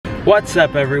What's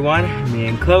up everyone? Me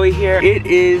and Chloe here. It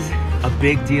is a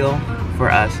big deal for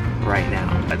us right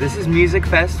now. This is Music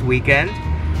Fest weekend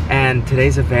and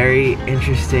today's a very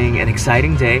interesting and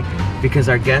exciting day because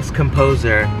our guest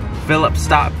composer Phillip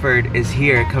Stopford is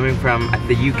here, coming from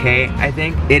the UK, I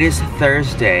think. It is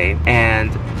Thursday and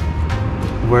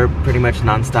we're pretty much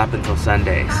non-stop until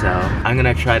Sunday, so I'm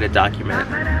gonna try to document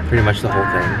pretty much the whole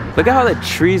thing. Look at how the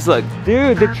trees look.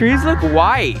 Dude, the trees look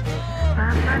white.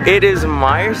 It is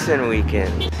Meyerson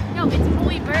weekend. No, it's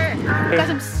fully bird. Guys,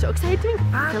 I'm so excited to meet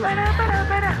Phillip.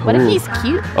 What if he's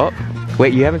cute? Oh,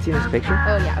 wait, you haven't seen his picture?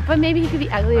 Oh yeah, but maybe he could be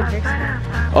ugly in person.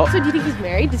 Oh. So do you think he's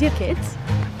married? Does he have kids?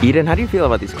 Eden, how do you feel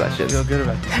about these questions? I feel good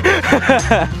about this.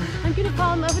 I'm gonna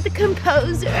fall in love with the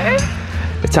composer.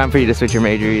 It's time for you to switch your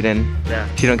major, Eden. Yeah.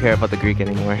 You don't care about the Greek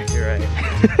anymore. You're right.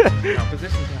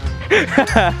 Composition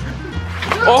time.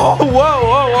 Oh,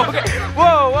 whoa, okay.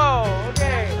 Whoa,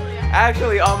 okay.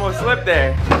 Actually almost slipped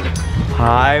there.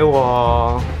 Hi,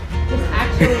 wall.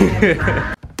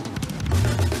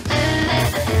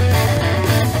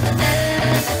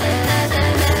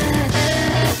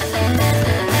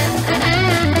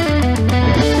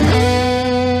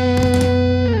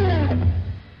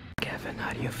 Kevin,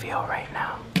 how do you feel right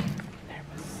now?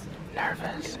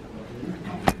 Nervous.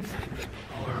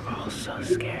 We're all so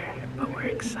scared, but we're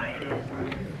excited.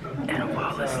 And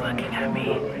Wall is looking at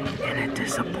me in a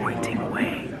disappointing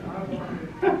way.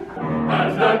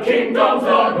 As the kingdoms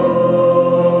are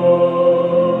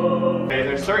okay,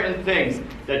 there's certain things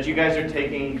that you guys are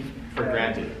taking for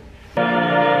granted. No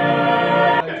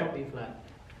top B flat.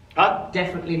 Huh?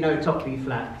 Definitely no top B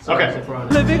flat. Sorry, Okay. Soprano.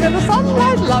 Living in the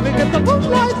sunlight, loving in the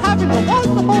moonlight, having a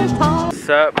wonderful time. What's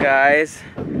up, guys?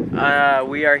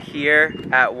 We are here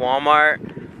at Walmart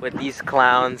with these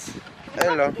clowns.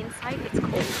 Hello. Inside it's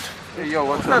cold. Hey, yo,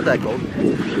 what's not that gold?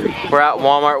 We're at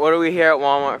Walmart. What are we here at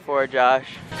Walmart for, Josh?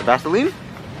 Vaseline?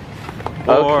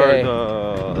 Okay.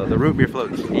 Or the root beer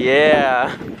floats.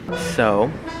 Yeah. So,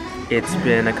 it's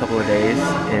been a couple of days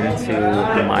into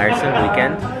the Meyerson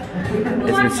weekend.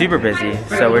 It's been super busy,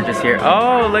 so we're just here.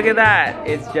 Oh, look at that!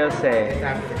 It's Jose.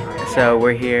 So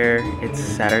we're here, it's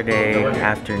Saturday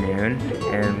afternoon,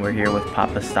 and we're here with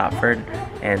Papa Stopford,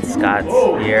 and Scott's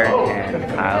here, and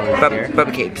Kyle is here.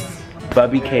 Bubby cakes.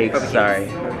 Bubby Cakes, sorry.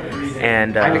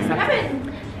 And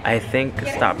I think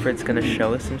Stopford's gonna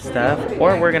show us some stuff,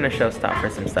 or we're gonna show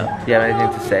Stopford some stuff. Do you have anything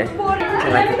to say? I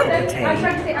like a cup of tea.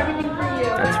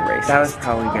 That's racist. That was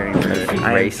probably very rude.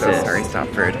 I am so Racist. sorry,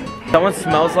 Stopford. Someone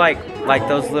smells like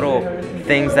those little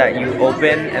things that you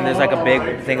open and there's like a big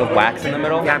thing of wax in the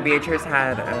middle. Yeah, Beatriz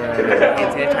had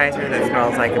hand sanitizer that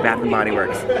smells like a Bath and Body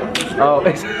Works. Oh,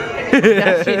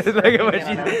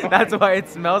 that's why it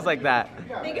smells like that.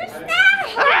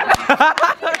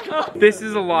 This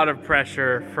is a lot of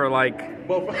pressure for like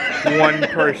one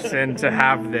person to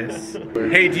have this.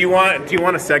 Hey, do you want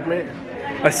a segment?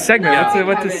 A segment?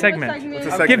 What's a segment? What's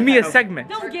a segment? Give me a segment.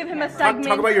 Don't give him a segment.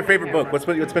 Talk about your favorite book. What's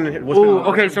been Ooh,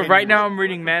 okay, so right now I'm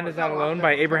reading Man Is Not Alone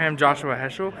by Abraham Joshua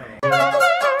Heschel.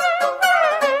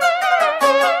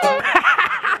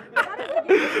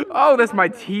 Oh, that's my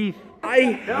teeth.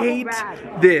 I hate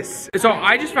this. So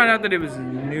I just found out that it was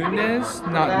Nunes,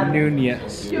 not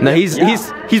Nunez. No,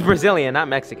 he's Brazilian, not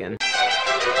Mexican.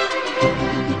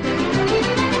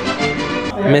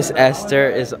 Miss Esther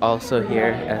is also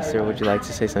here. Esther, would you like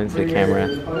to say something to the camera?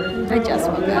 I just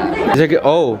woke up. Is there good?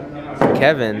 Oh,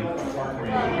 Kevin.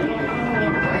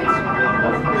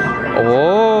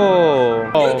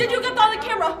 Oh. Did you get on the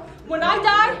camera? When I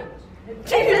die,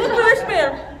 take you to the first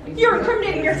man. You're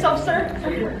incriminating yourself, sir.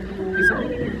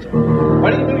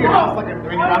 Why do you do your house like a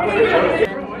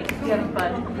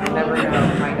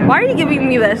Why are you giving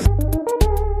me this?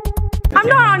 I'm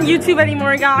not on YouTube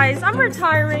anymore, guys. I'm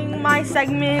retiring my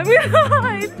segment.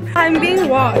 I'm being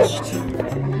watched.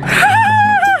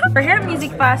 We're here at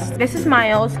Music Fest. This is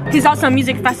Miles. He's also a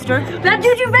music fester. Bet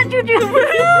juju.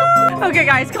 Okay,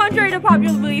 guys, contrary to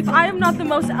popular belief, I am not the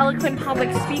most eloquent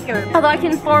public speaker. Although I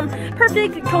can form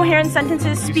perfect, coherent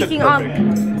sentences speaking on...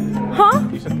 Huh?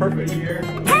 You said perfect.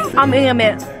 I'm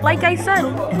intimate. Like I said,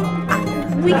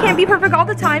 we can't be perfect all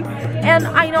the time. And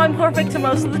I know I'm perfect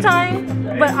most of the time,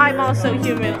 but I'm also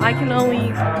human. I know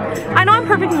I'm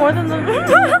perfect more than the...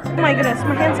 Oh my goodness,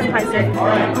 my hand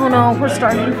sanitizer. Oh no, we're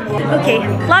starting. Okay,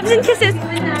 loves and kisses.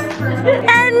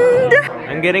 And...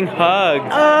 I'm getting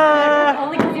hugged.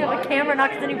 Only because you have a camera, not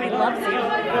because anybody loves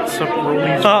you. Sup,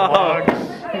 Roli's vlog.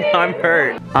 I'm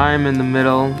hurt. I'm in the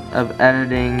middle of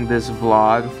editing this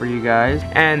vlog for you guys.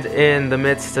 And in the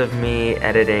midst of me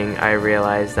editing, I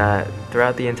realized that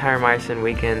throughout the entire Meyerson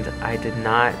weekend, I did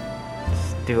not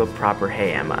do a proper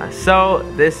Hey Emma. So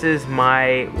this is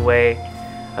my way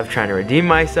of trying to redeem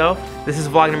myself. This is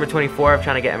vlog number 24 of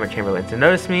trying to get Emma Chamberlain to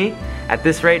notice me. At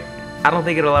this rate, I don't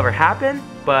think it'll ever happen,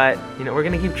 but you know, we're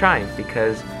gonna keep trying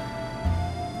because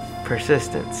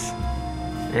persistence.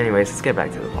 Anyways, let's get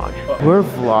back to the vlog. We're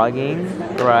vlogging,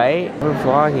 right? We're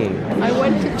vlogging. I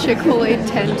went to Chick-fil-A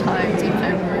 10 times in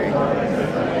February,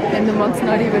 and the month's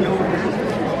not even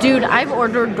over. Dude, I've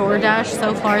ordered DoorDash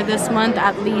so far this month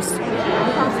at least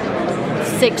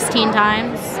 16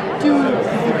 times. Dude,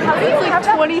 it's like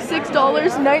 $26,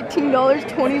 $19,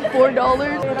 $24,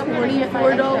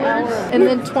 $24, and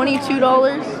then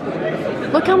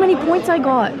 $22. Look how many points I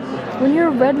got. When you're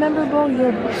a Red member, bro, you're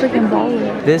a freaking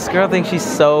baller. This girl thinks she's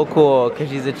so cool because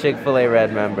she's a Chick-fil-A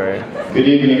Red member. Good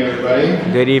evening, everybody.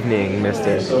 Good evening,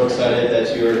 mister. I'm so excited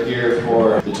that you are here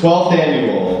for the 12th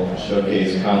annual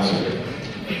Showcase concert.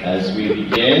 As we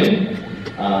begin,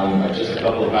 just a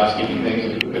couple of housekeeping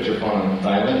things. If you put your phone on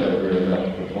silent, that would really help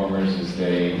the performers as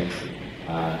they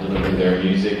deliver their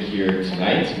music here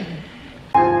tonight.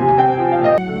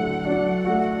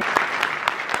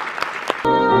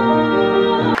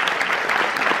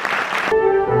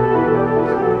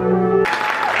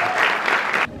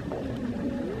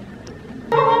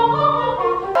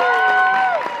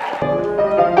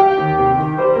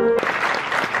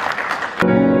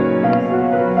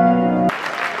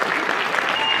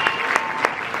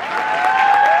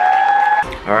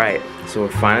 Alright, so we're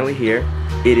finally here.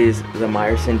 It is the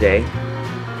Meryerson Day.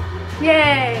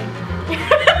 Yay!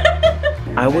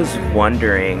 I was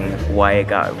wondering why it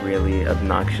got really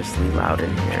obnoxiously loud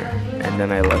in here. And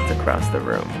then I looked across the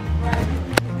room.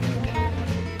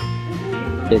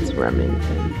 It's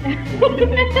Remington.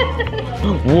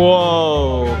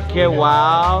 Whoa! Okay,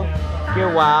 wow. Okay,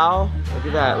 wow. Look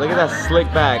at that. Look at that slick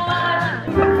back.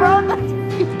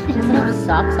 He doesn't have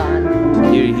socks on.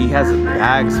 Dude, he has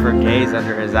bags for gays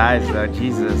under his eyes though,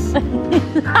 Jesus.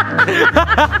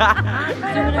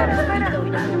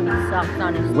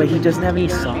 Wait, he doesn't have any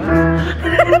socks?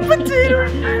 Potato!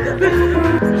 Do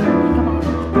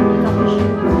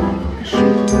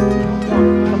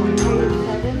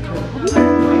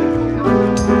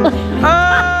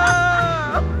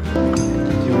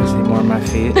you want to see more of my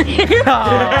feet?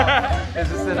 Is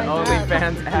this an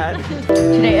OnlyFans ad?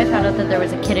 Today I found out that there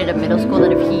was a kid at a middle school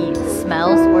that if he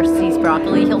smells or sees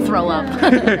broccoli, he'll throw up.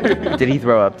 Did he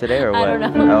throw up today or what? I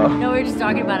don't know. Oh. No, we were just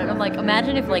talking about it. I'm like,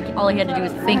 imagine if like all he had to do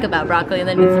was think about broccoli and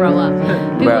then he'd throw up.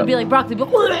 People would be like, broccoli,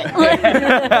 but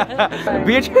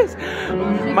Beatriz,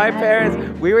 my parents,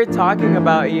 we were talking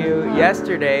about you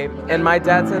yesterday and my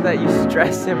dad said that you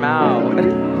stress him out.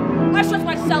 I stress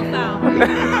myself out.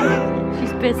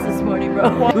 She's pissed this morning,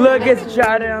 bro. Look, it's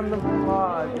Chad on the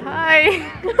vlog. Hi.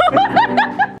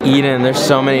 Eden, there's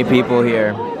so many people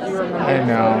here. I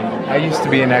know. I used to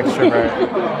be an extrovert.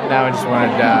 Now I just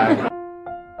want to die.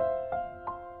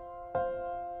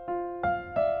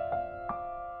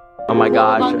 Oh my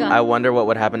gosh, I wonder what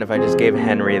would happen if I just gave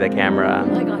Henry the camera.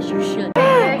 Oh my gosh, you should.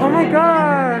 Oh my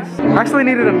gosh. I actually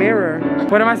needed a mirror.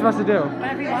 What am I supposed to do?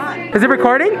 Whatever you want. Is it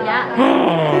recording?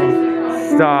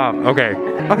 Yeah. Stop. Okay.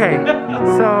 Okay.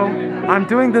 So I'm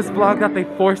doing this vlog that they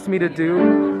forced me to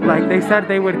do. Like they said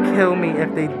they would kill me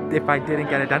if I didn't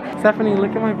get it done. Stephanie,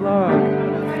 look at my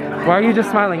vlog. Why are you just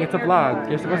smiling? It's a vlog.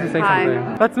 You're supposed to say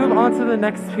something. Let's move on to the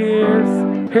next peers.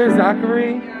 Here's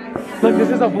Zachary. Look, this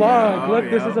is a vlog. Look,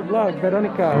 this is a vlog.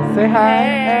 Veronica, say hi.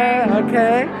 Hey.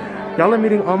 Okay. Y'all are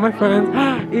meeting all my friends.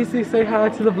 Isi, say hi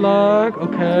to the vlog.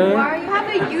 Okay. Why you have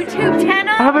a YouTube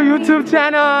channel? I have a YouTube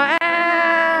channel. Hey.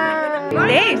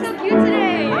 Thanks. So cute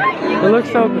today. They look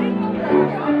so good.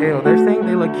 Ew, they're saying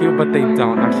they look cute, but they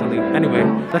don't actually. Anyway,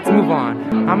 let's move on.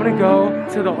 I'm gonna go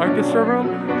to the orchestra room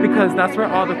because that's where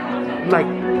all the, like,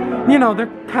 you know, they're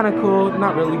kind of cool,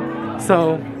 not really.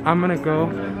 So I'm gonna go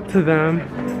to them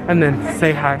and then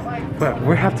say hi. But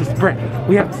we have to sprint.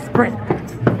 We have to sprint.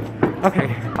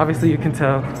 Okay, obviously you can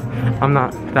tell I'm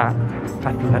not that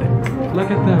athletic.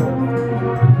 Look at them.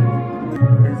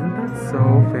 Isn't that so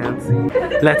fancy?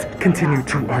 Let's continue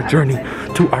to our journey,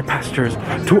 to our pastures,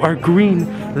 to our green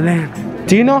land.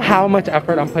 Do you know how much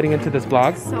effort I'm putting into this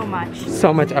vlog? So much.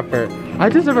 So much effort. I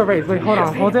deserve a raise. Wait, hold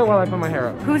on. Hold it while I put my hair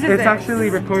up. Whose is It's this?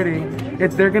 actually recording.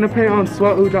 They're gonna pay on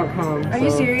swau.com. Are you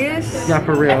serious? Yeah,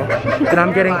 for real. And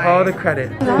I'm getting all the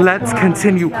credit. Let's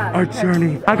continue our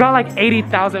journey. I got like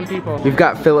 80,000 people. We've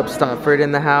got Phillip Stopford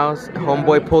in the house.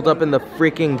 Homeboy pulled up in the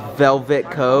freaking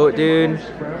velvet coat, dude.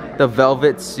 The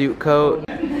velvet suit coat.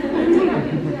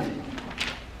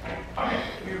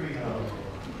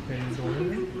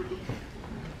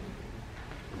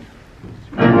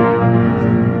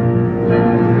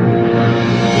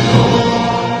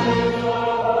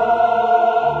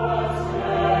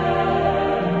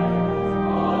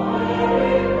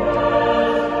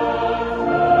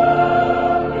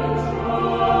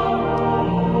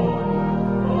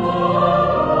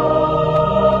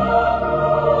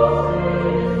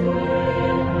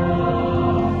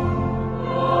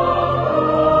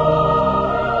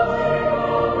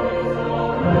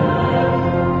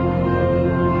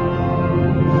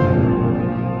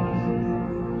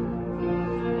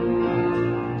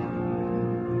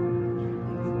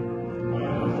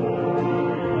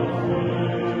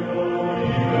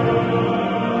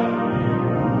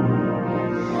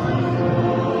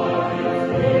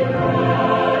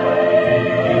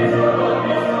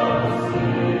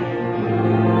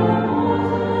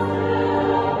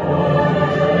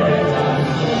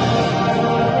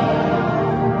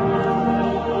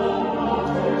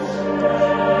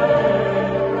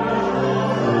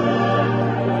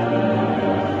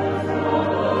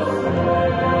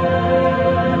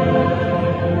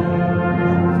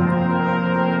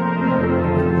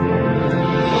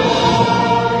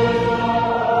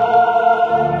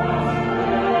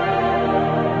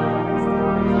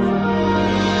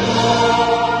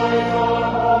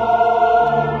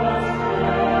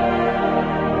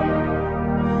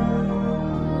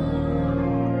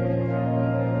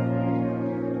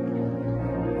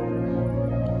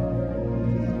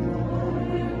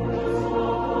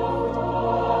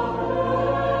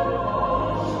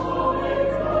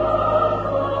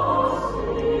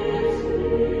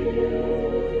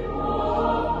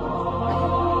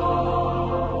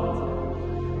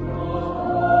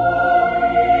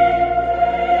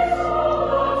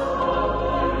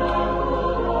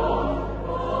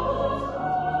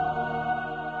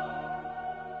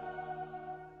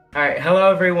 Alright, hello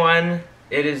everyone.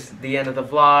 It is the end of the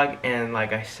vlog, and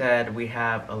like I said, we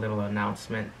have a little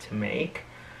announcement to make.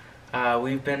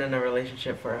 We've been in a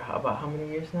relationship for about how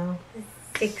many years now?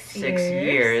 6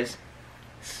 years.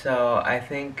 So I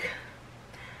think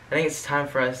it's time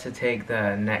for us to take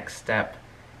the next step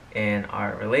in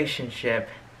our relationship,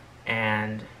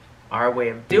 and our way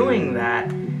of doing that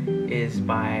is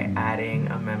by adding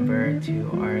a member to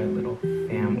our little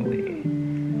family.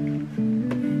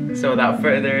 So without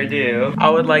further ado, I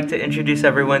would like to introduce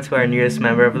everyone to our newest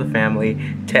member of the family,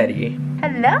 Teddy.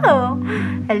 Hello.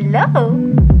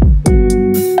 Hello.